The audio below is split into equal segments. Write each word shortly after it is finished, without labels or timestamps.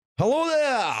Hello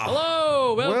there!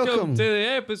 Hello, welcome to the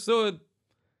episode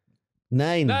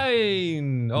 9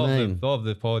 of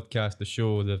the podcast, the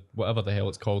show, the whatever the hell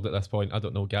it's called at this point. I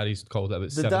don't know. Gary's called it about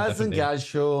The 7 Daz different Gaz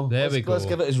Show. There we go. Let's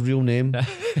give it his real name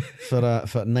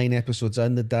for 9 episodes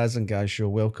in. The Daz Gaz Show.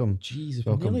 Welcome. Jesus,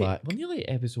 welcome back. We're nearly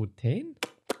at episode 10.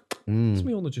 That's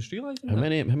me only just realising. How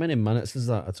many minutes is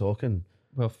that? I'm talking.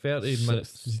 Well, 30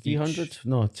 minutes. 300?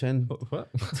 No, 10. What?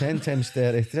 10 times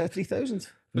 30. Is that 3,000?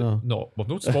 No, we've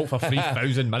not spoke for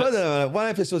 3,000 minutes. One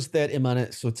episode's 30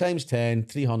 minutes, so times 10,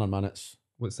 300 minutes.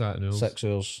 What's that in hours? 6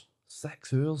 hours.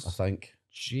 6 hours? I think.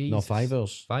 Jesus. No, 5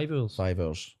 hours. 5 hours. 5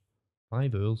 hours.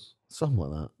 5 hours. Something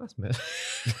like that. That's me.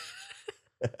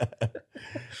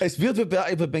 It's weird,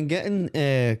 we've been getting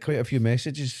quite a few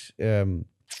messages.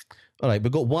 All right,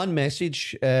 we've got one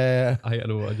message. I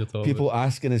know what you're talking people about.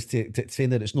 asking us to saying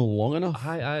that it's not long enough.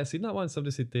 I seen that one.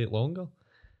 Somebody said date longer.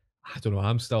 I don't know.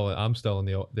 I'm still in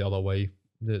the other way.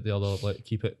 The other, like,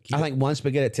 keep it. I think once we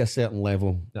get it to a certain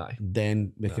level, Aye.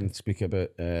 then we can speak about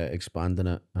expanding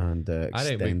it and I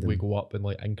extending. reckon we go up in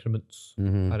like increments.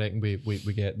 Mhm. I reckon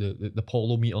we get the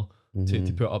polo meter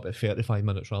to put up at 35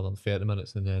 minutes rather than 30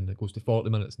 minutes, and then it goes to 40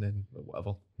 minutes, and then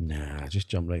whatever. Nah, just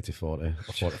jump right to 40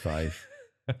 or 45.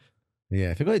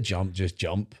 Yeah, if you're going to jump, just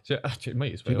jump. Actually,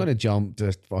 might as If you're well. going to jump,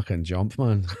 just fucking jump,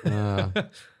 man.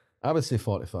 I would say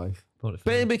 45. 45.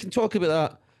 But we can talk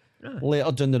about that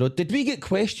later down the road. Did we get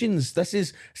questions? I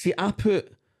put...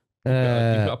 You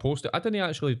put a post. I've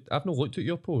not looked at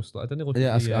your post. I didn't look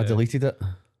Yeah, at I deleted it.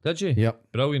 Did you?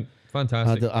 Yep. Brilliant.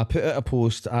 Fantastic. I put out a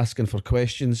post asking for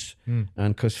questions,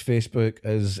 and because Facebook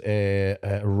is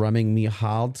rimming me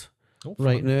hard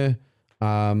right now,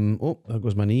 there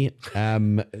goes my knee.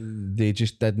 They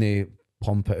just didn't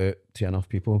pump it out to enough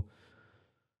people,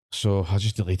 so I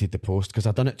just deleted the post because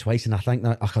I've done it twice, and I think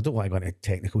that I don't want to go into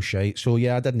technical shite. So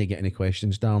yeah, I didn't get any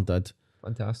questions. Darren did.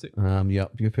 Fantastic.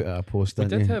 Yep, you put out a post. We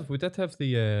didn't did you? have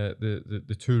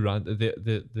the two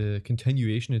the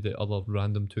continuation of the other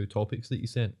random 2 topics that you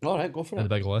sent All right, go for in it.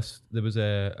 the big list. There was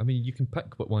I mean, you can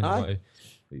pick what one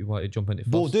you want to jump into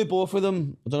first. We'll do both of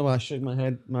them. I don't know why I shook my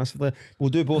head massively. We'll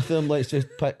do both of them. Let's just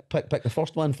pick the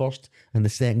first one first and the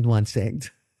second one second.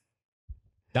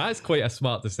 That's quite a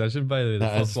smart decision, by the way. The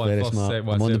That first is one very first, smart. second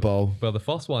one I'm on the second. ball. Well, the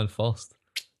first one first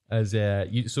is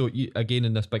you again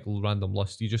in this big random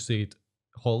list. You just said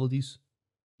holidays.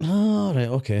 Oh, right,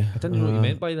 okay. I didn't know what you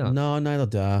meant by that. No, neither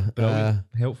do I. Brilliant,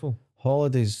 helpful.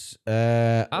 Holidays.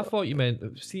 I thought you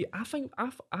meant. See, I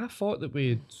thought that we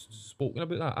had spoken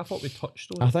about that. I thought we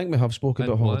touched on it. I think we have spoken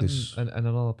about holidays. in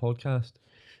another podcast.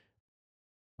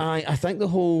 I think the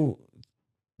whole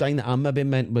thing that I maybe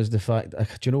meant was the fact. Do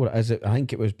you know what it is? I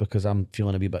think it was because I'm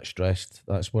feeling a wee bit stressed.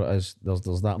 That's what it is.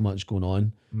 There's that much going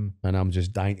on, and I'm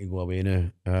just dying to go away now.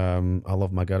 I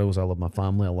love my girls. I love my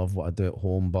family. I love what I do at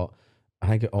home. But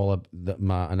I think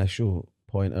my initial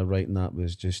point of writing that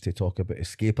was just to talk about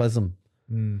escapism.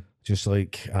 Just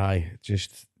like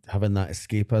just having that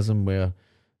escapism where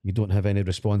you don't have any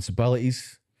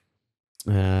responsibilities.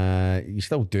 You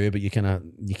still do, but you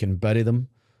can bury them.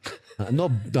 No,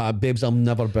 babes, I'll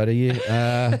never bury you.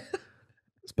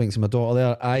 Speaking to my daughter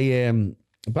there, I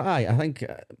think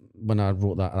when I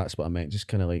wrote that, that's what I meant. Just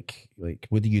kind of like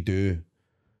what do you do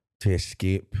to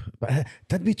escape? But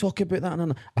did we talk about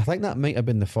that? I think that might have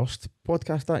been the first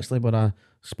podcast actually, where I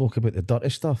spoke about the dirty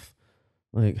stuff,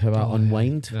 like how I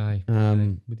unwind. Aye.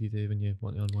 What do you do when you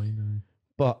want to unwind? Aye.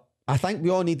 But I think we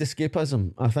all need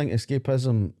escapism. I think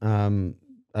escapism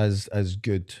is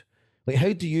good. Like,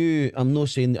 how do you? I'm not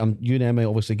saying you and Emma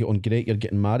obviously get on great. You're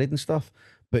getting married and stuff,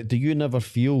 but do you never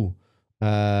feel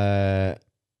that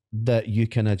you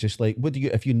kind of just like? What do you?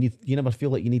 If you need, you never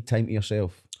feel like you need time to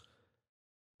yourself?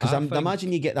 Because I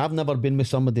imagine I've never been with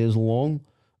somebody as long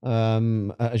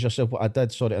as yourself. What I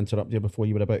did, sorry to interrupt you before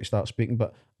you were about to start speaking,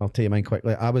 but I'll tell you mine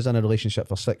quickly. I was in a relationship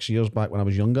for 6 years back when I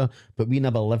was younger, but we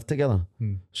never lived together,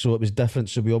 so it was different.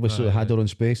 So we obviously had our own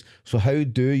space. So how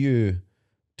do you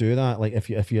do that? Like if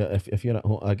you're at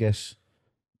home, I guess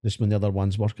just when the other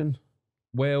one's working.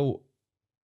 Well,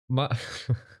 my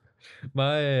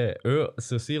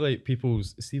so see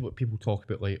what people talk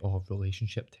about, like,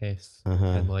 relationship tests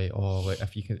and like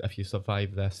if you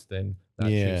survive this, then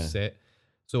that's you set.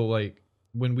 So like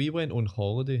when we went on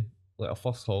holiday, like our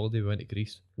first holiday, we went to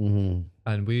Greece, and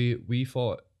we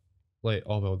thought like,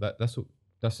 oh well,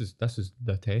 this is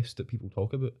the test that people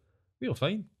talk about. We were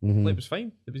fine. Like, it was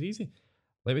fine. It was easy.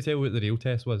 Let me tell you what the real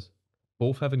test was.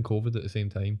 Both having COVID at the same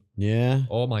time. Yeah.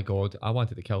 Oh my God, I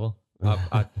wanted to kill her.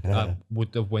 I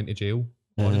would have went to jail.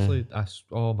 Honestly,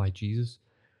 oh my Jesus.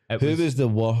 Who was the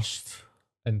worst?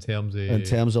 In terms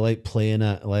of like playing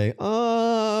it, like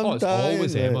it's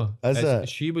always Emma. Is it?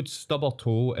 She would stub her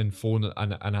toe and phone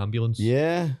an ambulance.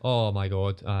 Yeah. Oh my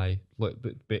god, aye. Look,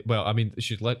 but well, I mean,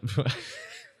 she literally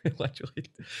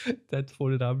did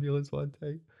phone an ambulance one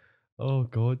time. Oh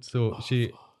god, so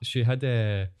she had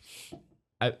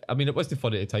I mean, it wasn't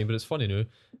funny at the time, but it's funny now.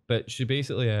 But she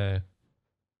basically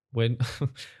went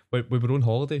we were on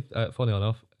holiday, funny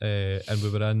enough, and we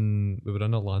were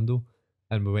in Orlando,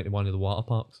 and we went to one of the water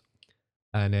parks.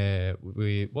 And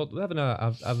we were having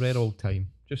a rare old time,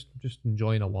 just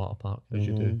enjoying a water park as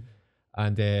you do.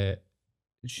 And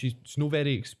she's not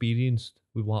very experienced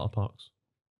with water parks.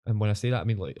 And when I say that, I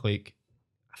mean like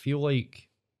I feel like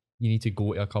you need to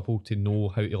go to a couple to know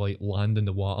how to like land in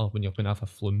the water when you're going to have a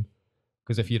flume.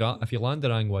 Because if you land the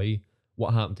wrong way,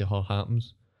 what happened to her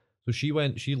happens. So she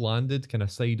landed kind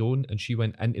of side on, and she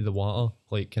went into the water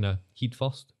like kind of head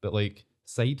first, but like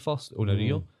side first on her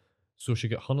ear. So she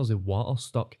got hundreds of water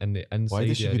stuck in the inside. Why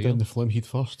did she go down the flume head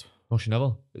first? No, she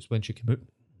never. It's when she came out.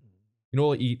 You know,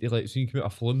 like so you come out a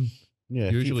flume.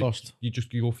 Yeah, usually feet first.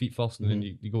 You go feet first, and then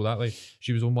you go that way.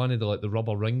 She was on one of the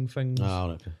rubber ring things,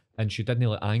 okay. And she didn't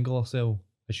like angle herself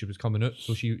as she was coming out,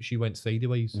 so she went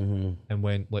sideways and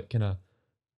went like kind of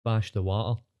bashed the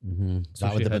water. So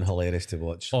that would have been hilarious to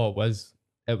watch. Oh,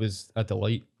 it was a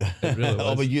delight. It really was.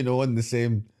 Oh, but you know, in the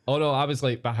same. Oh no, I was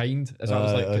like behind, as I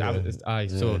was like,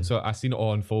 okay. So I seen it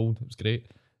all unfold. It was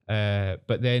great.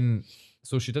 But then,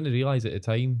 so she didn't realise at the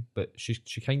time, but she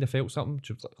kind of felt something.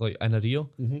 She was like in her ear.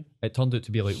 It turned out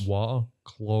to be like water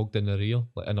clogged in her ear,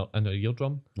 like in her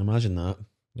eardrum. Imagine that.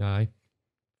 Aye.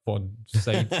 Fun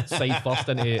side first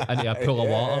into a pool of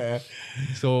water.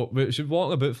 So she was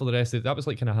walking about for the rest of that was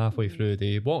like kind of halfway through the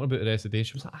day. Walking about the rest of the day,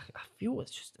 she was like, I feel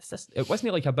it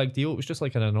wasn't like a big deal. It was just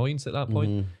like an annoyance at that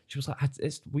point. She was like,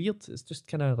 it's weird. It's just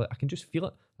kind of like I can just feel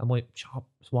it. I'm like, shut up,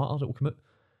 it's water. It will come out.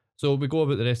 So we go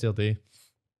about the rest of the day.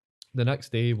 The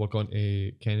next day, we're going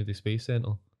to Kennedy Space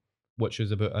Centre, which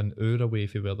is about an hour away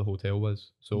from where the hotel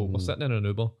was. So we're sitting in an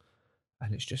Uber.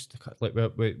 And it's just like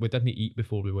we didn't eat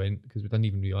before we went because we didn't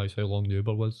even realise how long the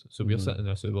Uber was. So we're sitting in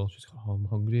this Uber. She's like, oh, I'm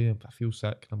hungry. I feel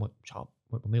sick. And I'm like, shut up.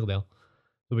 We're nearly there.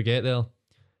 So we get there.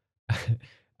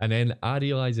 And then I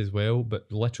realise as well,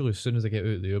 but literally as soon as I get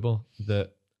out of the Uber,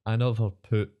 that I never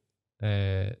put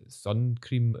sun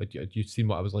cream. You'd seen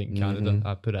what I was like in Canada.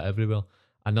 I put it everywhere.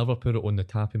 I never put it on the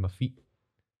tap of my feet.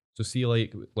 So see,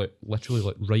 like literally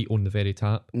like right on the very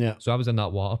tap. Yeah. So I was in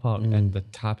that water park and the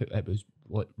tap, it was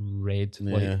like red,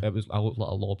 like it was. I looked like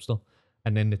a lobster,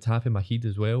 and then the tap of my head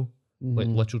as well, like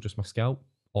literally just my scalp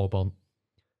all burnt.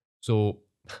 So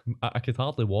I could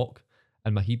hardly walk,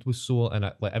 and my head was sore, and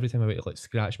like every time I went to like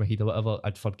scratch my head or whatever,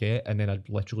 I'd forget, and then I'd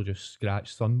literally just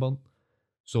scratch sunburn.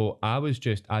 So I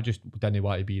just didn't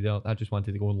want to be there. I just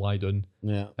wanted to go and lie down,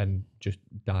 and just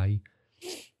die.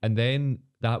 And then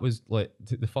that was like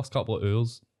the first couple of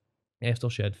hours after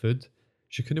she had food,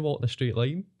 she couldn't walk in a straight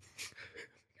line.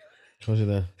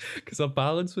 Because her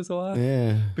balance was off.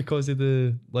 Yeah. Because of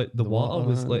the water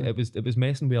was like it was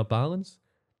messing with her balance,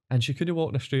 and she couldn't walk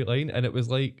in a straight line, and it was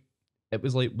like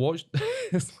watch.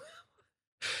 It's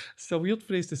a weird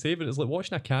phrase to say, but it's like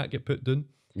watching a cat get put down.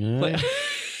 Yeah.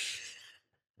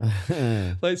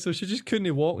 Like so she just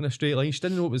couldn't walk in a straight line. She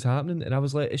didn't know what was happening, and I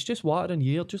was like, it's just water in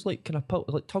your ear. Just like can I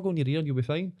tug on your ear and you'll be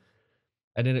fine.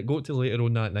 And then it got to later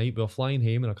on that night. We were flying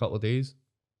home in a couple of days.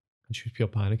 And she was pure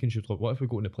panicking. She was like, what if we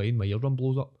go on the plane, my eardrum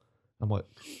blows up? I'm like,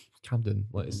 calm down.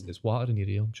 Like, it's water in your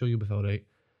ear. I'm sure you'll be all right.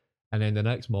 And then the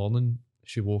next morning,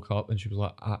 she woke up and she was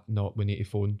like, no, we need to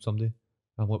phone somebody.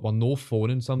 I'm like, we're no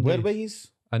phoning somebody. Where were you?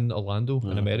 In Orlando,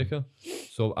 in America.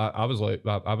 So I was like,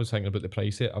 I was thinking about the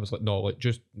price of it. I was like, no, like,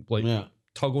 just like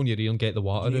tug on your ear and get the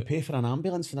water. Do you pay for an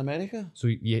ambulance in America? So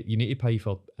you need to pay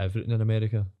for everything in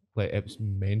America. Like, it's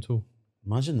mental.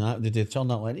 Imagine that. Did they turn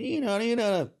up like,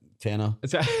 tenner?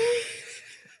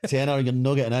 Tenner, you're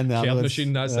not getting in there. Care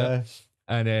machine, that's it.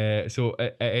 And so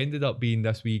it ended up being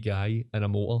this wee guy in a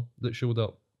motor that showed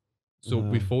up. So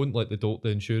we phoned like the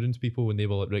insurance people, and they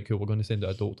were like, right, cool, we're going to send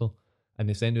out a doctor. And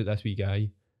they sent out this wee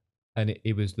guy, and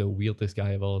it was the weirdest guy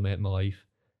I've ever met in my life.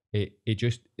 It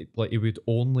would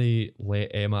only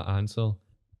let Emma answer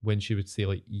when she would say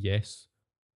like yes.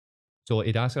 So like,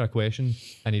 he'd ask her a question,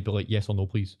 and he'd be like, yes or no,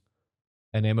 please.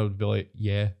 And Emma would be like,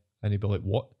 yeah. And he'd be like,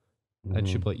 what? And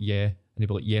she'd be like, yeah. And he'd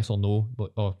be like, yes or no.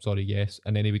 Like, oh, sorry, yes.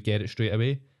 And then he would get it straight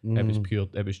away.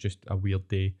 It was just a weird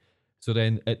day. So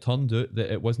then it turned out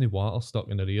that it wasn't water stuck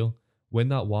in her ear. When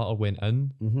that water went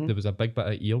in, there was a big bit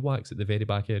of earwax at the very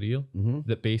back of her ear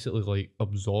that basically like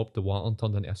absorbed the water and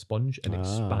turned into a sponge and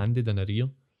expanded in her ear.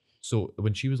 So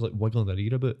when she was like wiggling her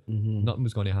ear about, nothing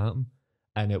was going to happen.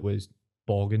 And it was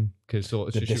bogging because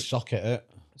Did they suck it out?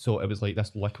 So it was like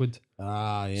this liquid.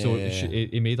 Yeah. So yeah.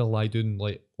 He made her lie down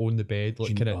like on the bed,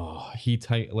 like kind of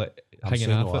like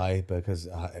hanging off it because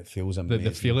it feels amazing.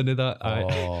 The feeling of that.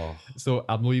 Oh. So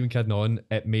I'm not even kidding on.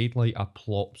 It made like a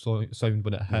plop sound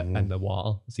when it hit in the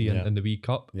water. See, in the wee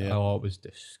cup. Yeah. Oh, it was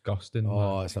disgusting.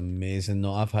 Oh, man. it's amazing.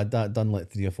 No, I've had that done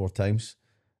like 3 or 4 times.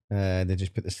 They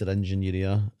just put the syringe in your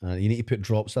ear. You need to put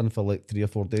drops in for like 3 or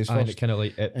 4 days first. And it kind of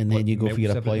like and then you go for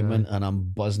your appointment, and I'm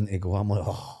buzzing to go. I'm like,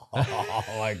 oh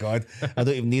my God, I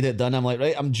don't even need it done. I'm like,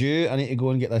 right, I'm due. I need to go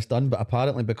and get this done. But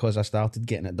apparently, because I started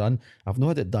getting it done, I've not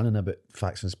had it done in about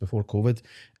since before COVID.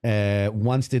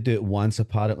 Once they do it once,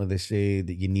 apparently they say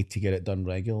that you need to get it done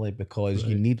regularly because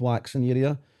you need wax in your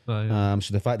ear.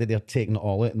 So the fact that they're taking it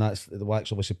all out, and that's the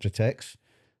wax obviously protects.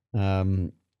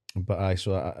 But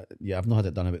I've not had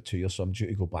it done in about 2 years, so I'm due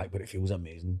to go back. But it feels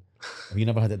amazing. Have you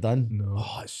never had it done? No.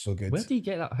 Oh, it's so good. Where do you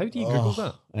get that? How do you Google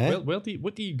that?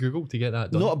 What do you Google to get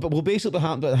that done? No, but basically what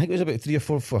happened, I think it was about 3 or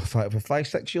 4, 5,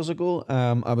 6 years ago.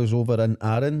 I was over in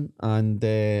Arran,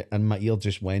 and my ear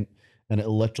just went, and it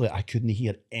literally, I couldn't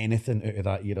hear anything out of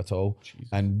that ear at all. Jesus.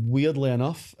 And weirdly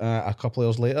enough, a couple of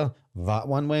years later, that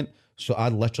one went. So I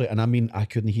literally, and I mean, I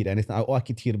couldn't hear anything. All I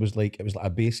could hear was like a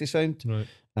bassy sound. Right.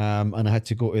 And I had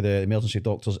to go to the emergency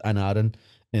doctors in Arran,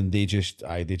 and they just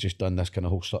done this kind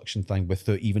of whole suction thing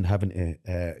without even having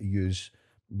to use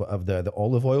the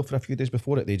olive oil for a few days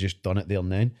before it. They just done it there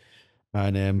and then.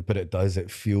 And it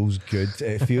feels good.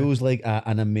 It feels like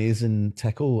an amazing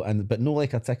tickle, but no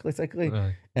like a tickly.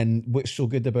 Right. And what's so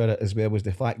good about it as well was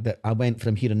the fact that I went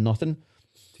from hearing nothing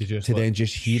to then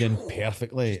just hearing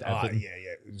perfectly.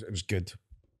 It was good.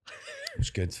 It was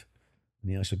good.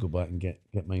 And I should go back and get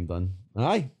mine done.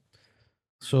 Aye.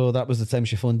 So that was the time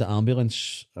she phoned the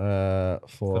ambulance for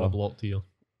a blocked ear.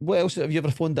 What else? Have you ever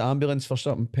phoned the ambulance for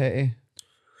something petty?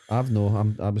 I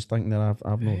was thinking that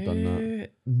I've not done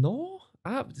that. No.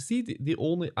 I've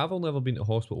only ever been to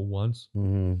hospital once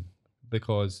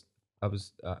because I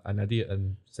was an idiot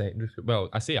in secondary school. Well,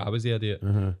 I say I was the idiot.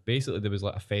 Basically, there was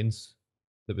like a fence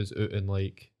that was out in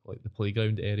like the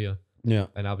playground area. Yeah.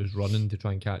 And I was running to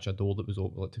try and catch a door that was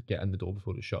open, like to get in the door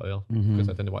before it shut out because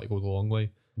I didn't want to go the long way.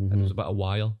 And there was a bit of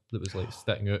wire that was like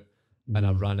sticking out. And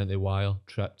I ran into the wire,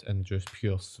 tripped, and just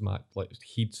pure smacked, like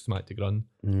he'd smacked the ground.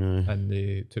 And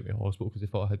they took me to hospital because they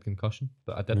thought I had concussion.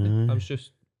 But I didn't. I was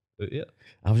just out it.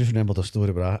 I've just remembered a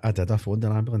story where I phoned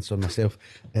an ambulance on myself.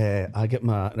 I'll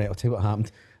tell you what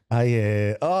happened.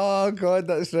 Oh God,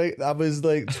 that's right. I was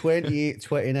like 28,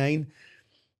 29.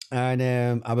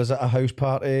 And I was at a house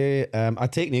party.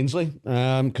 I'd taken Ainsley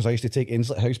because I used to take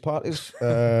Ainsley at house parties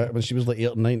when she was like 8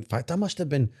 or 9. In fact, I must have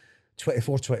been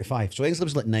 24, 25. So Ainsley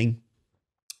was like 9.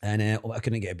 And I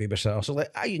couldn't get a babysitter. So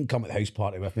like, you can come at the house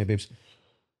party with me, babes.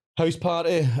 House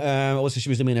party. Obviously, she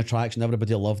was the main attraction.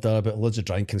 Everybody loved her, but loads of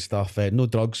drink and stuff. No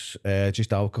drugs,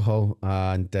 just alcohol.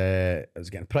 And I was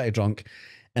getting pretty drunk.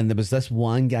 And there was this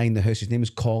one guy in the house. His name was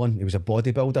Colin. He was a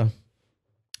bodybuilder.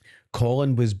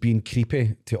 Colin was being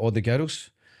creepy to all the girls,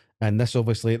 and this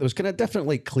obviously there was kind of different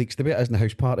like cliques the way it is in the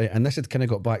house party, and this had kind of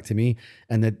got back to me.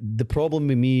 And the problem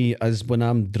with me is when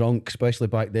I'm drunk, especially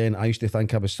back then, I used to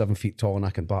think I was 7 feet tall and I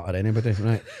can batter anybody,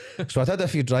 right? So I'd had a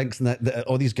few drinks, and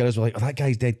all these girls were like, "Oh, that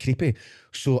guy's dead creepy."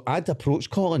 So I'd approached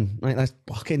Colin, right? This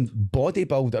fucking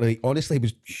bodybuilder, like, honestly, he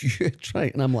was huge,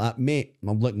 right? And I'm like, mate,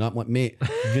 I'm looking up, I'm like, mate,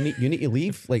 you need to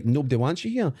leave. Like, nobody wants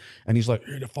you here. And he's like,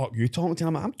 who the fuck are you talking to?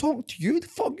 I'm like, I'm talking to you. The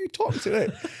fuck are you talking to? Right?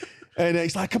 And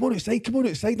he's like, come on outside.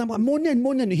 And I'm like,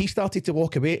 morning. And he started to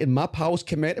walk away, and my pals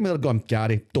came out to me. They're going,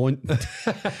 Gary, don't,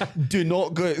 do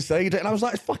not go outside. And I was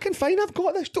like, it's fucking fine. I've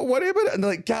got this. Don't worry about it. And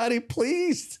they're like, Gary,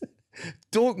 please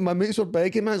don't. My mates were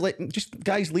begging me. I was like, just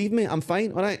guys, leave me. I'm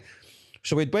fine. All right.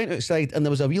 So we went outside, and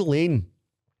there was a wee lane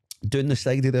down the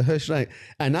side of the house, right?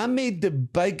 And I made the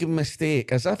big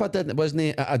mistake, as if I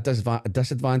wasn't at a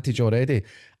disadvantage already.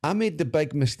 I made the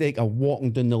big mistake of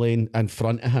walking down the lane in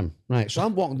front of him, right? So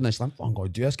I'm walking down this lane, I'm going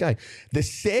to do this guy. The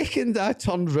second I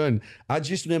turned around, I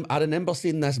remember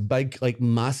seeing this big, like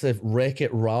massive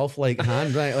Wreck-It Ralph like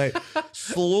hand, right? Like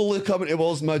slowly coming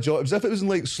towards my jaw, as if it was in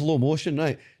like slow motion,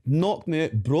 right? Knocked me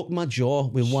out, broke my jaw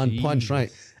with one punch,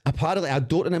 right? Apparently, I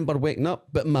don't remember waking up,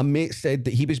 but my mate said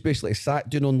that he was basically sat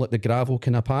down on like the gravel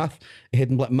kind of path. He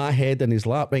had like my head in his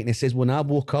lap, right? And he says, when I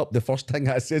woke up, the first thing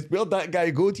I says, where'd that guy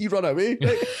go? Did he run away?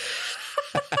 Right?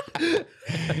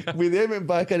 We then went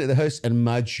back into the house, and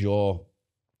my jaw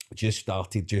just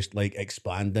started just like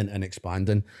expanding. And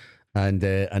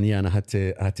I had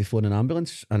to phone an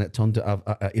ambulance, and it turned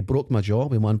out he broke my jaw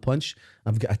with one punch.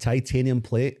 I've got a titanium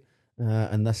plate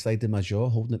on this side of my jaw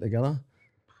holding it together.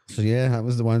 So yeah, that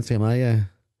was the one time I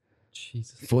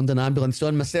Jesus. Phoned an ambulance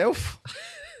on myself.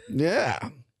 Yeah.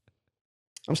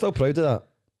 I'm still proud of that.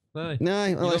 Aye. Nah,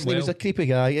 listen, he was a creepy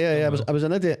guy. Yeah, I was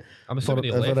an idiot. I'm assuming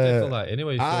he left after that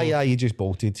anyway. Yeah, he just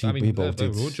bolted. He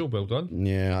bolted. Road job, well done.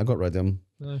 Yeah, I got rid of him.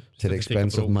 Aye, to the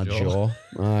expense of my jaw.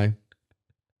 Aye.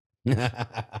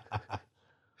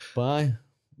 Bye.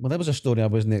 Well, that was a story I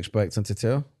wasn't expecting to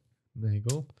tell. There you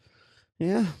go.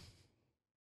 Yeah.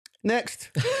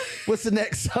 Next. What's the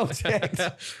next subject?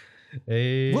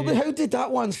 How did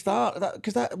that one start?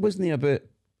 Because that wasn't about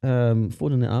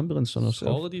phoning the ambulance on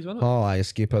herself. Holidays, wasn't it? Oh, aye,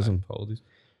 escapism. Holidays.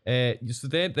 So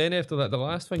then after that, the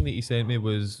last thing that he sent me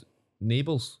was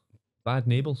neighbours. Bad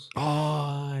neighbours. Oh,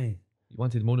 aye. You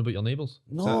wanted to moan about your neighbours?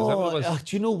 No, is that what it was?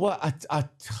 Do you know what? I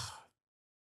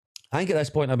think at this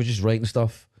point I was just writing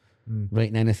stuff,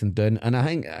 writing anything down, and I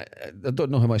think I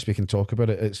don't know how much we can talk about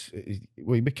it.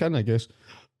 We can, I guess.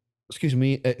 Excuse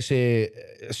me.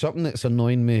 It's something that's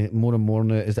annoying me more and more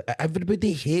now is that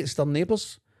everybody hates their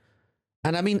neighbours,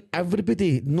 and I mean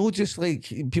everybody, not just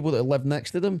like people that live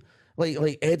next to them.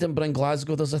 Like Edinburgh and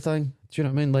Glasgow, there's a thing. Do you know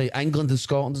what I mean? Like England and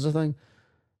Scotland, there's a thing.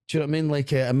 Do you know what I mean?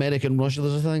 Like America and Russia,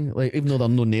 there's a thing. Like even though they're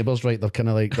no neighbours, right? They're kind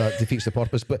of like that defeats the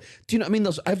purpose. But do you know what I mean?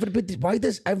 There's everybody. Why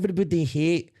does everybody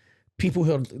hate people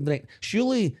who are like?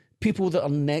 Surely people that are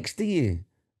next to you,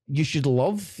 you should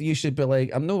love. You should be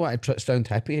like, I'm not want to sound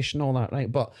hippie-ish and all that,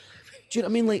 right? But do you know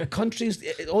what I mean? Like countries,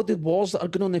 all the wars that are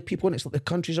going on, the people, and it's like the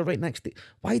countries are right next to.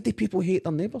 Why do people hate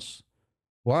their neighbours?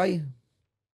 Why?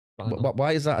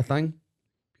 Why is that a thing?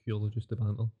 Purely just a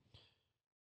banter.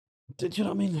 Do you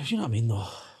know what I mean? Do you know what I mean, though?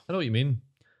 I know what you mean.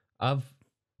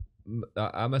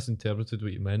 I misinterpreted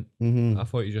what you meant. I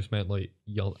thought you just meant like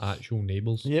your actual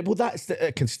neighbours. Yeah, well,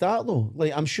 it can start though.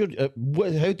 Like I'm sure.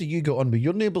 How do you get on with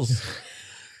your neighbours?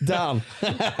 Damn.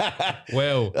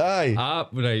 Well, aye.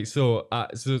 Right. So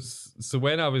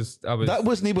when I was that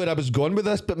wasn't where I was going with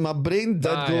this, but my brain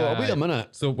did go. Wait a minute.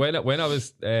 So when I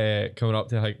was coming up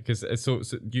to because so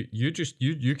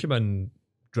you come in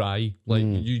dry, like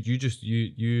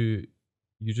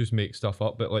you just make stuff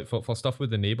up, but like for stuff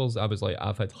with the neighbours, I was like,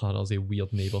 I've had hundreds of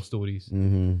weird neighbour stories. So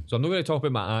I'm not going to talk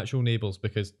about my actual neighbours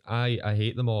because I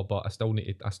hate them all, but I still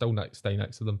stay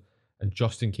next to them, and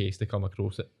just in case they come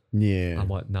across it, I'm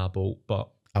like, nah, bolt. But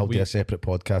I'll do a separate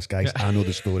podcast, guys. I know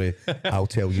the story. I'll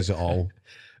tell you it all.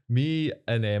 Me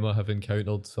and Emma have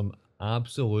encountered some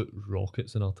absolute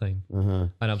rockets in our time,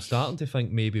 and I'm starting to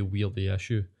think maybe we're the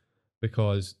issue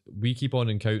because we keep on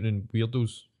encountering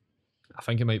weirdos. I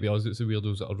think it might be us. It's the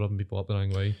weirdos that are rubbing people up the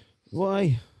wrong way.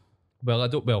 Why?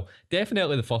 Well,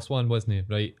 definitely the first one, wasn't it?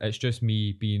 Right? It's just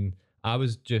me I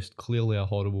was just clearly a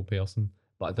horrible person,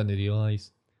 but I didn't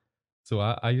realise. So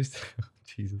I used to,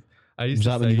 Jesus. Was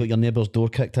that when you got your neighbour's door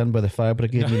kicked in by the fire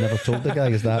brigade and you never told the guy?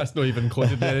 Is that? That's not even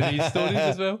included in any of these stories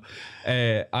as well.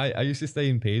 I used to stay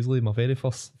in Paisley, my very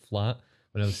first flat,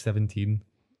 when I was 17.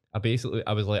 I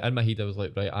was like, in my head, I was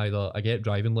like, right, either I get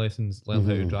driving lessons, learn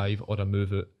how to drive, or I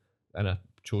move it. And I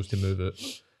chose to move it.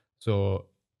 So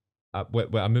I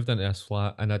moved into this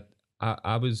flat, and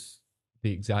I was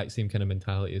the exact same kind of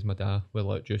mentality as my dad, where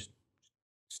like just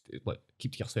like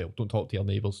keep to yourself, don't talk to your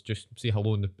neighbours, just say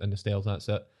hello in the stairs, that's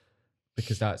it.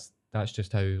 Because that's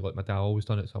just how like my dad always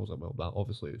done it. So I was like, well, that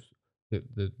obviously is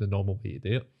the normal way to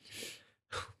do it.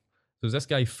 So there's this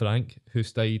guy Frank who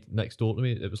stayed next door to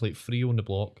me. It was like 3 on the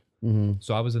block.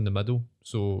 So I was in the middle.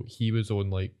 So he was on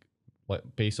like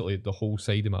basically the whole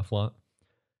side of my flat,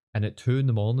 and at 2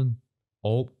 a.m,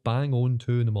 all bang on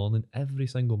 2 a.m, every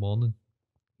single morning,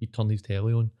 he'd turn his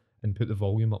telly on and put the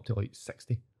volume up to like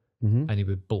 60, and he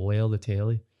would blare the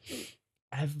telly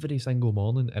every single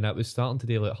morning. And it was starting to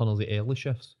do like hundreds of early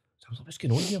shifts. So I was like, what's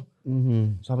going on here?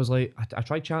 So I was like, I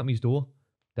tried chatting his door,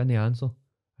 didn't answer.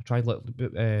 I tried like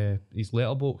his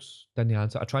letterbox, didn't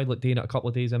answer. I tried like doing it a couple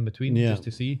of days in between just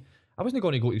to see. I wasn't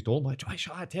going to go to his door. I'm like, try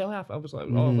shut that telly off. I was like,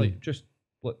 oh, like just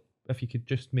like if you could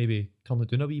just maybe turn it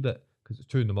down a wee bit because it's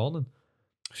 2 a.m.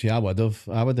 See, I would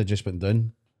have just been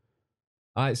down.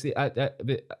 I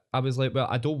was like, well,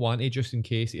 I don't want it just in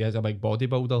case he is a big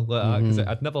bodybuilder like that, because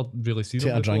I'd never really seen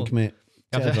him before. Take a drink, mate.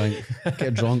 Take a drink.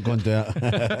 Get drunk, go and do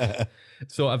it.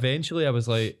 So eventually I was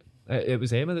like, it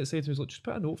was Emma that said to me, like, just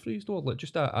put a note for his door, like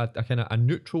just a kind of a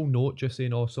neutral note, just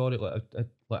saying, oh, sorry, like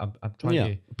I'm trying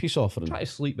to peace offering. Try to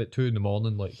sleep at 2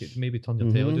 a.m, like maybe turn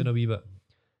your telly down a wee bit.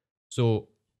 So,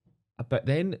 but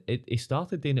then he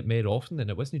started doing it more often, and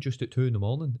it wasn't just at 2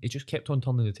 a.m. He just kept on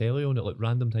turning the telly on at like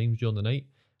random times during the night,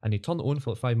 and he turned it on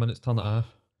for like 5 minutes, turn it off,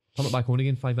 turn it back on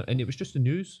again 5 minutes, and it was just the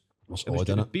news. That's it was odd,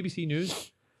 just innit? BBC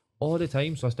News all the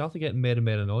time. So I started getting more and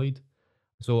more annoyed.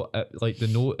 So like the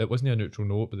note, it wasn't a neutral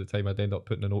note by the time I'd end up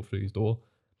putting a note through his door.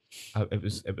 It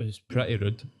was pretty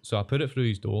rude. So I put it through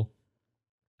his door,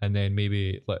 And then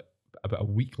maybe like about a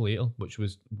week later, which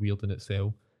was weird in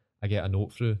itself, I get a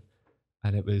note through,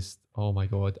 and it was, oh my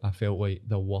God, I felt like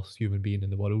the worst human being in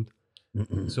the world.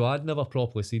 So I'd never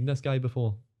properly seen this guy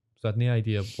before. So I had no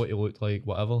idea what he looked like,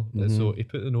 whatever. So he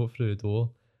put the note through the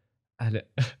door, and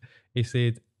he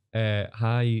said,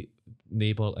 hi,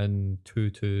 neighbour in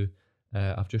 2-2.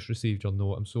 I've just received your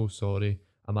note. I'm so sorry.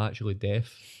 I'm actually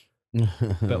deaf.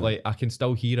 But like I can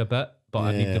still hear a bit, but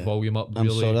I need the volume up. I'm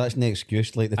sorry, that's no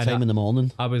excuse. Like the time in the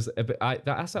morning. I was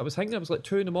thinking, I was like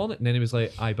 2 in the morning, and then he was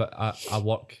like, but I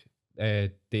work.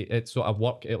 So I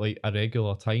work at like a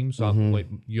regular time, so I'm like,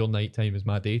 your night time is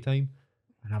my daytime,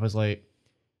 and I was like,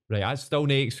 right, that's still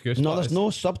no excuse. No, there's no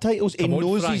subtitles. He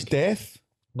knows Frank, he's deaf.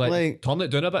 Like turn it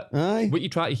down a bit. Aye. What you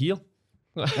try to hear?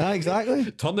 Aye,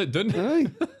 exactly. Turn it down.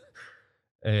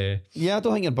 Aye. Yeah, I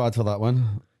don't think you're bad for that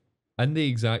one. In the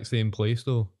exact same place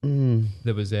though,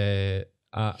 there was I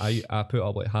put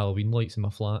up like Halloween lights in my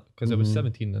flat because I was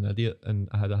 17 and an idiot, and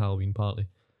I had a Halloween party.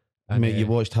 And, mate, you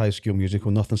watched High School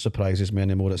Musical. Nothing surprises me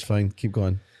anymore. It's fine. Keep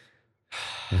going.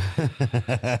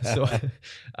 So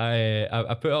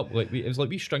I put up like it was like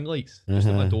wee string lights just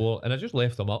at my door, and I just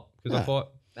left them up because I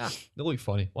thought, they look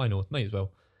funny. Why not? Might as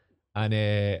well. And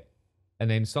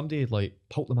then somebody had like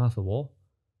pulled them off the wall,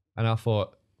 and I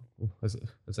thought, is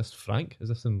this Frank? Is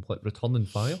this him like returning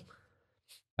fire?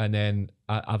 And then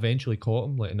I eventually caught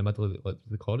him like in the middle of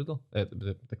the corridor,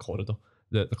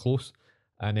 the close,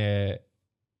 and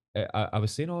I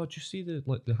was saying, oh, did you see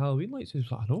the Halloween lights? He was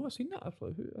like, I know, I've seen that. I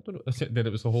thought, I don't know. Then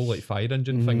it was the whole like fire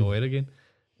engine thing all again.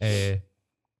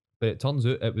 But it turns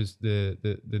out it was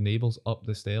the neighbours up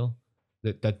the stair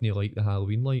that didn't like the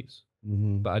Halloween lights.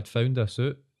 But I'd found a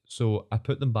suit, so I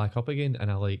put them back up again,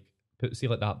 and I like put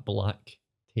like that black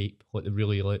tape, like the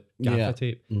really like gaffer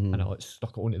tape, and I like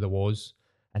stuck it onto the walls,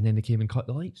 and then they came and cut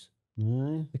the lights.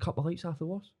 They cut the lights off the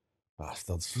walls.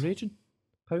 Bastards. Raging.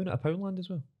 Pound at a Poundland as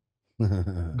well.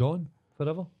 Gone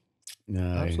forever.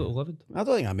 Absolutely livid. I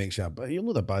don't think that makes you you're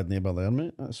not a bad neighbour there,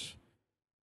 mate. That's.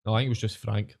 No, I think it was just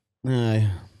Frank.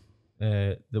 Aye.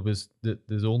 There's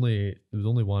only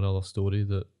one other story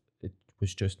that it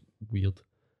was just weird.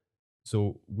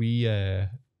 So I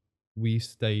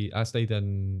stayed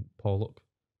in Pollock,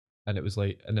 and it was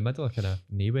like in the middle of kind of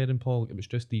nowhere in Pollock. It was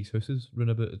just these houses run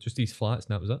about, just these flats,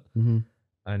 and that was it.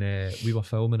 And we were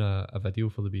filming a video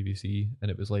for the BBC,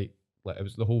 and it was like it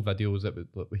was the whole video was that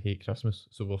we hate Christmas,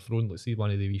 so we're throwing, let's see, one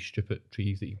of the wee stupid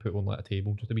trees that you can put on like a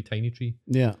table, just a wee tiny tree.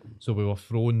 Yeah. So we were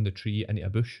throwing the tree into a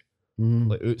bush,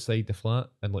 like outside the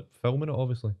flat, and like filming it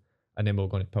obviously, and then we were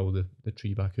going to pull the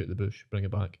tree back out of the bush, bring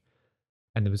it back,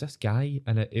 and there was this guy,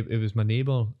 and it was my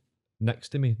neighbour next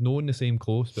to me, no in the same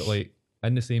close, but like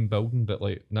in the same building, but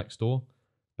like next door,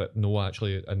 but no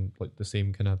actually in like the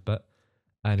same kind of bit,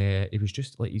 and it was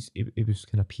just like he was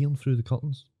kind of peering through the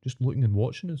curtains, just looking and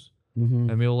watching us.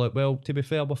 And we were like, well, to be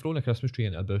fair, we're throwing a Christmas tree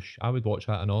into a bush. I would watch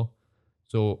that and all.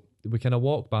 So we kind of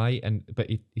walk by, but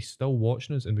he's still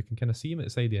watching us, and we can kind of see him at the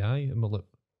side of the eye, and we're like,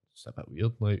 it's a bit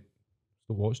weird, like,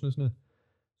 still watching us now.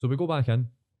 So we go back in,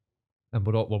 and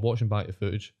we're watching back the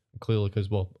footage, clearly because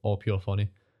we're all pure funny.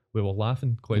 We were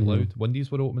laughing quite loud. Windies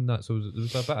were opening that, so there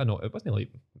was a bit of it wasn't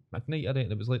like midnight or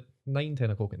anything, it was like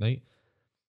 9-10 o'clock at night.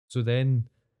 So then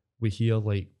we hear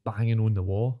like banging on the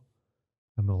wall,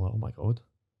 and we're like, oh my God,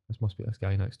 this must be this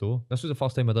guy next door. This was the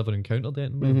first time I'd ever encountered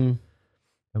anything.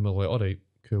 And we're like, all right,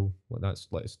 cool. Like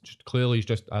it's just clearly he's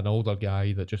just an older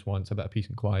guy that just wants a bit of peace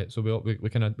and quiet. So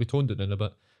we toned it down a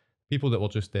bit. People that were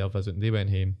just there visiting, they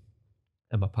went home,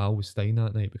 and my pal was staying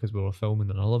that night because we were filming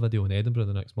another video in Edinburgh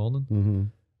the next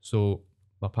morning. So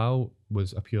my pal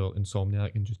was a pure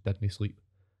insomniac and just didn't sleep.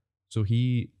 So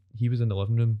he was in the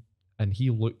living room, and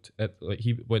he looked at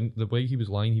when the way he was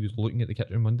lying, he was looking at the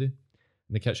kitchen window.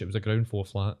 In the kitchen, it was a ground floor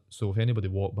flat, so if anybody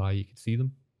walked by, you could see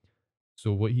them.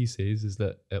 So what he says is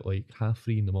that at like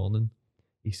 3:30 in the morning,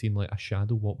 he seen like a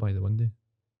shadow walk by the window,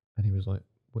 and he was like,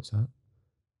 "What's that?"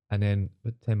 And then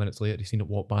 10 minutes later, he seen it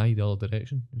walk by the other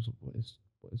direction. He was like, "What is?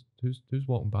 Who's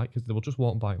walking back?" Because they were just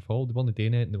walking back and forward. They weren't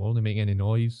doing it, they weren't making any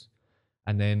noise.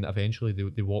 And then eventually,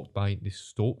 they walked by and they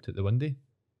stopped at the window,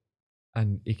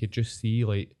 and he could just see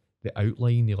like the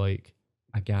outline of like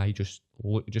a guy just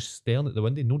staring at the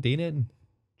window, no doing anything.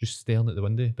 Just staring at the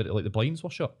window, but like the blinds were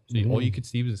shut, so all you could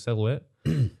see was a silhouette.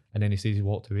 And then he says he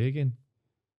walked away again,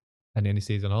 and then he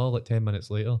says another like 10 minutes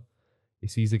later, he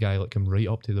sees the guy like come right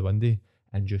up to the window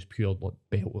and just pure like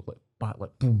belt with like bat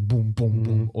like boom boom boom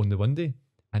boom on the window,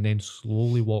 and then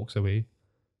slowly walks away.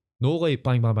 No like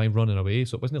bang bang bang running away,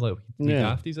 so it wasn't like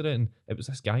dafties or anything. It was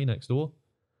this guy next door.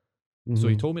 So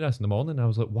he told me this in the morning, and I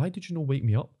was like, "Why did you not wake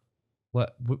me up? Like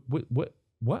what?"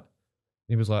 And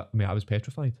he was like, "Mate, I was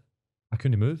petrified." I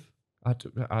couldn't move.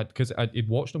 Because he'd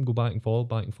watched him go back and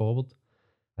forward.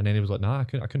 And then he was like, nah, I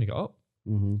couldn't get up.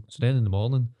 Mm-hmm. So then in the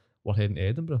morning, we're heading to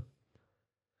Edinburgh.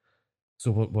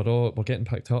 So we're getting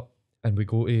picked up, and we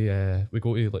go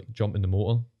to like jump in the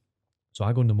motor. So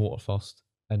I go in the motor first,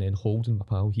 and then Holden, my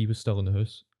pal, he was still in the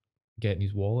house, getting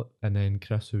his wallet. And then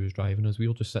Chris, who was driving us, we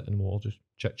were just sitting in the motor, just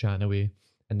chit-chatting away.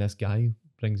 And this guy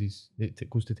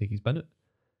goes to take his bin out.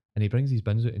 And he brings his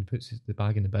bins out and puts the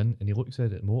bag in the bin, and he looks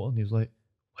at the motor and he was like,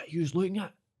 what are you looking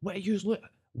at? What are you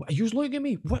looking at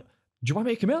me? What? Do you want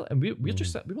me to come out? And we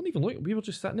weren't even looking, we were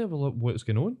just sitting there, we're like, what's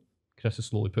going on? Chris is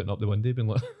slowly putting up the window, being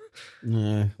like,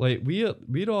 nah. Like,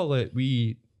 we're all like,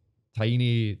 we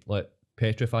tiny, like,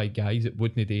 petrified guys that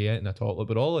wouldn't do it in a talk, like,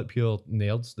 we're all like pure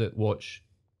nerds that watch,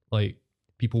 like,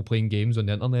 people playing games on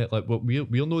the internet. Like,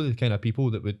 we'll know the kind of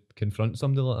people that would confront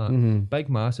somebody like that. Mm-hmm. Big,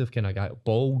 massive kind of guy,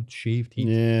 bald, shaved head.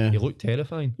 Yeah. He looked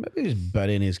terrifying. Maybe he's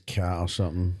burying his cat or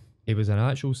something. He was an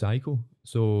actual psycho.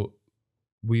 So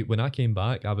when I came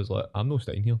back, I was like, I'm no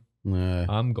staying here. Nah.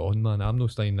 I'm gone, man. I'm no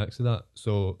staying next to that.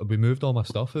 So we moved all my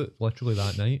stuff out literally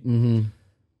that night. Mm-hmm.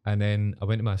 And then I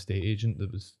went to my estate agent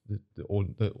that was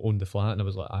that owned the flat, and I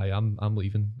was like, I'm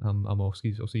leaving. I'm off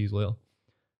skis. I'll see you later.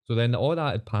 So then all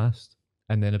that had passed,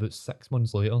 and then about 6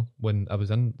 months later, when I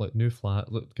was in like new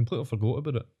flat, like, completely forgot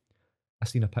about it. I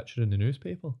seen a picture in the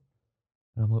newspaper,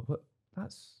 and I'm like, what?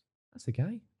 That's the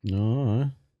guy. No.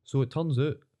 So it turns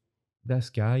out this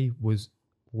guy was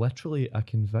literally a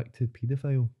convicted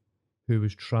paedophile who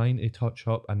was trying to touch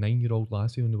up a 9-year-old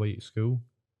lassie on the way to school,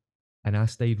 and I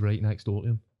stayed right next door to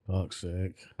him. Fuck's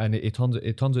sake. And it turns out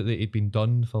that he'd been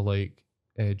done for like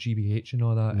GBH and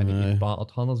all that, and he'd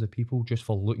battered hundreds of people just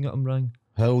for looking at him wrong.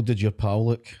 How old did your pal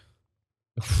look?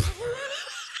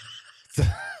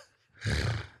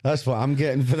 That's what I'm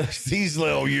getting for this. He's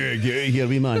like, oh yeah, get out of here,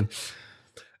 wee man.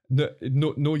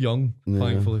 No young,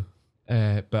 thankfully.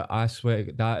 But I swear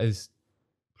that is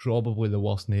probably the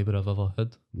worst neighbour I've ever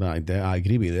had. I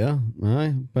agree with you there.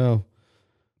 Aye, well,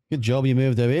 good job you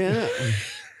moved away,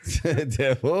 innit?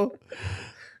 Devil.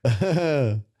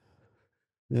 Aye.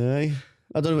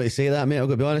 I don't know what to say to that, mate. I've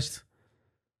got to be honest.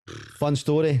 Fun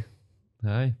story.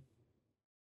 Aye.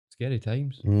 Scary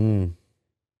times. Mm.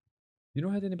 You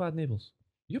not had any bad neighbours?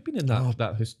 You've been in that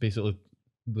house basically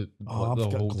the I've the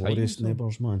got whole glorious time.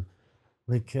 neighbours, man.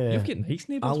 Like You've got nice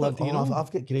neighbours.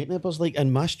 I've got great neighbours. Like,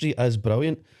 and my street is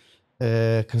brilliant.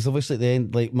 Because obviously at the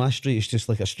end, like, my street is just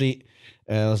like a street.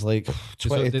 There's like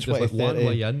 20, there's 20, like 30. one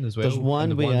way in as well. There's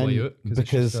one way in out,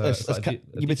 because it's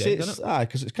you would say it's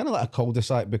because it's kind of like a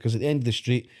cul-de-sac, because at the end of the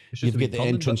street you've got the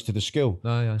entrance to the school.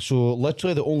 Aye. So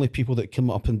literally the only people that come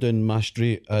up and down my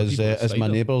street is my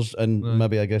neighbours, and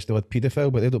maybe I guess they would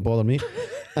paedophile, but they don't bother me.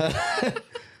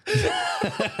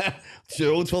 Too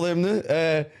old for them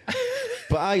now.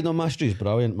 But I know my street's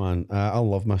brilliant, man. I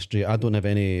love my street. I don't have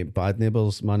any bad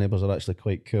neighbours. My neighbours are actually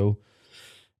quite cool.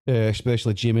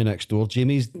 Especially Jamie next door.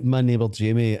 My neighbour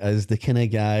Jamie is the kind of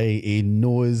guy, he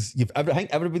knows. I think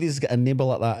everybody's got a neighbour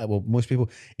like that. Well, most people.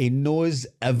 He knows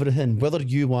everything. Whether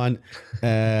you want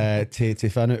to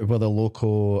find out where the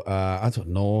local, I don't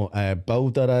know,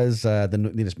 builder is,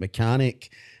 the nearest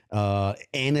mechanic,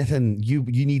 anything you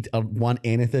need or want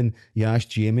anything, you ask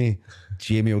Jamie.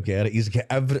 Jamie will get it. He's got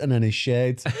everything in his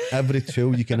shed, every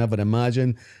tool you can ever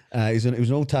imagine. He was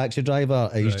an old taxi driver.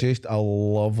 He's just a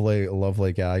lovely,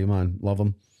 lovely guy, man. Love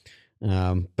him.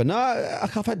 But no,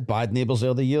 I've had bad neighbours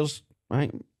over the years.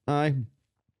 Right? Aye.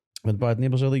 Had bad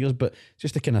neighbours over the years, but it's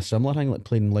just a kind of similar thing, like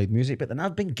playing loud music. But then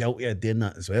I've been guilty of doing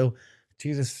that as well.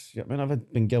 Jesus, I mean,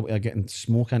 I've been guilty of getting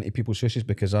smoke into people's houses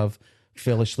because I've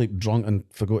fell asleep drunk and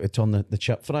forgot to turn the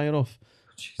chip fryer off.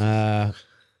 But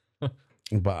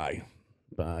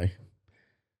aye.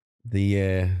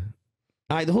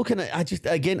 The whole kind of, I just,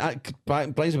 again,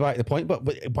 brings me back to the point, but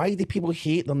why do people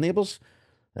hate their neighbours?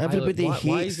 Everybody hates.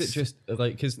 Why is it just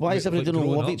like, because why is everybody don't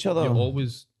love each other? You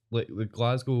always, like the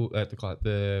Glasgow,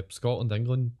 the Scotland,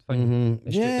 England thing. Mm-hmm.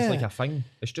 It's like a thing.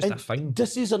 It's just a thing.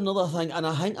 This is another thing, and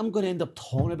I think I'm going to end up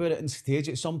talking about it on stage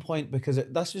at some point, because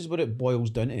this is what it boils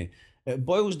down to. It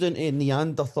boils down to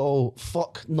Neanderthal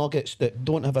fuck nuggets that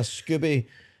don't have a Scooby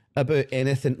about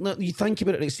anything. Look, you think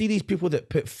about it, like, see these people that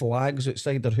put flags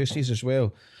outside their houses as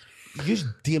well. You just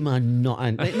do man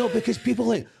nothing. Like, no, because people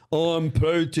like, oh, I'm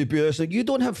proud to be this. Like, you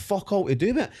don't have fuck all to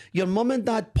do with it. Your mum and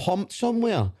dad pumped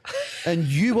somewhere and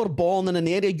you were born in an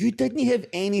area. You didn't have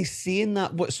any say in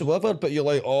that whatsoever, but you're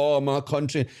like, oh, my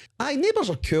country. Aye,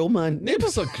 neighbours are cool, man.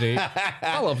 Neighbours are great.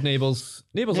 I love neighbours.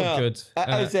 Neighbours are good.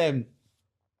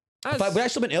 In fact, we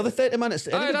actually went to the other 30 minutes.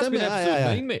 That's been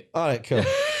episode 9, mate. All right, cool.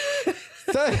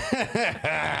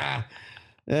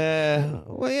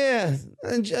 Well, yeah,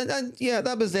 and yeah,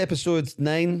 that was episode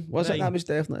 9, was it? That was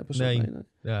definitely episode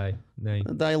 9. Aye, 9.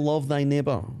 And I love thy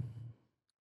neighbour.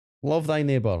 Love thy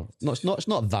neighbour. No, it's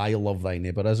not thy love thy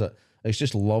neighbour, is it? It's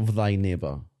just love thy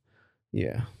neighbour.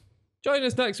 Yeah. Join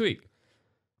us next week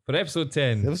for episode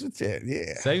 10. Episode 10,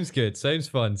 yeah. Sounds good. Sounds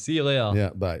fun. See you later. Yeah,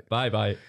 bye. Bye.